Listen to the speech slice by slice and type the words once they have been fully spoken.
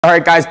All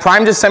right, guys,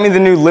 Prime just sent me the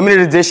new limited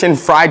edition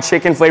fried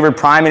chicken flavored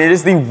Prime, and it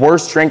is the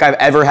worst drink I've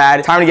ever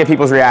had. Time to get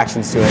people's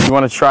reactions to it. You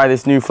want to try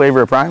this new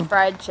flavor of Prime?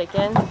 Fried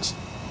chicken.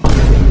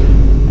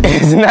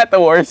 Isn't that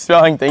the worst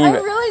smelling thing you've... I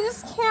really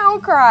just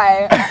can't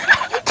cry.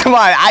 Come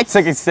on, I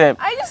took a sip.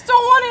 I just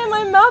don't want it in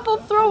my mouth. I'll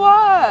throw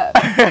up.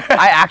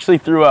 I actually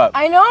threw up.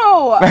 I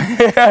know.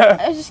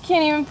 I just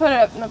can't even put it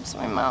up to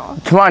my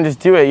mouth. Come on, just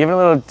do it. Give it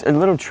a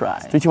little try.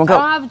 3, 2, 1, go. I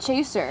don't have a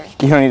chaser.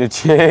 You don't need a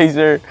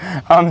chaser.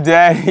 I'm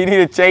dead. You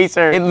need a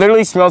chaser. It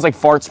literally smells like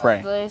fart spray.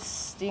 It really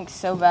stinks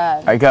so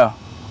bad. All right, go.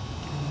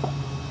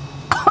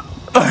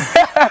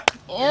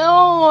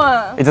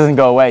 Ew. It doesn't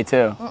go away,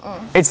 too.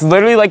 It's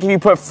literally like if you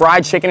put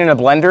fried chicken in a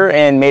blender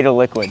and made a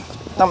liquid.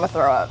 I'm gonna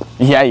throw up.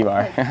 Yeah, you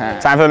are.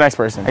 Time for the next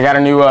person. I got a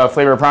new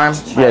flavor of Prime.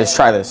 Yeah, just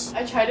try this.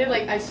 I tried it,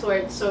 like, I swear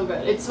it's so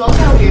good. It smells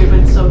kind of weird, but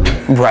it's so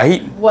good.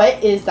 Right?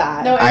 What is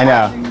that? No, I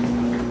know.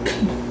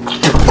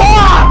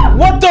 Ah!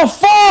 What the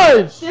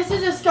fudge? This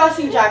is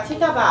disgusting, Jack. Take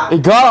that back.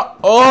 It got,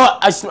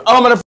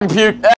 I'm gonna fucking puke.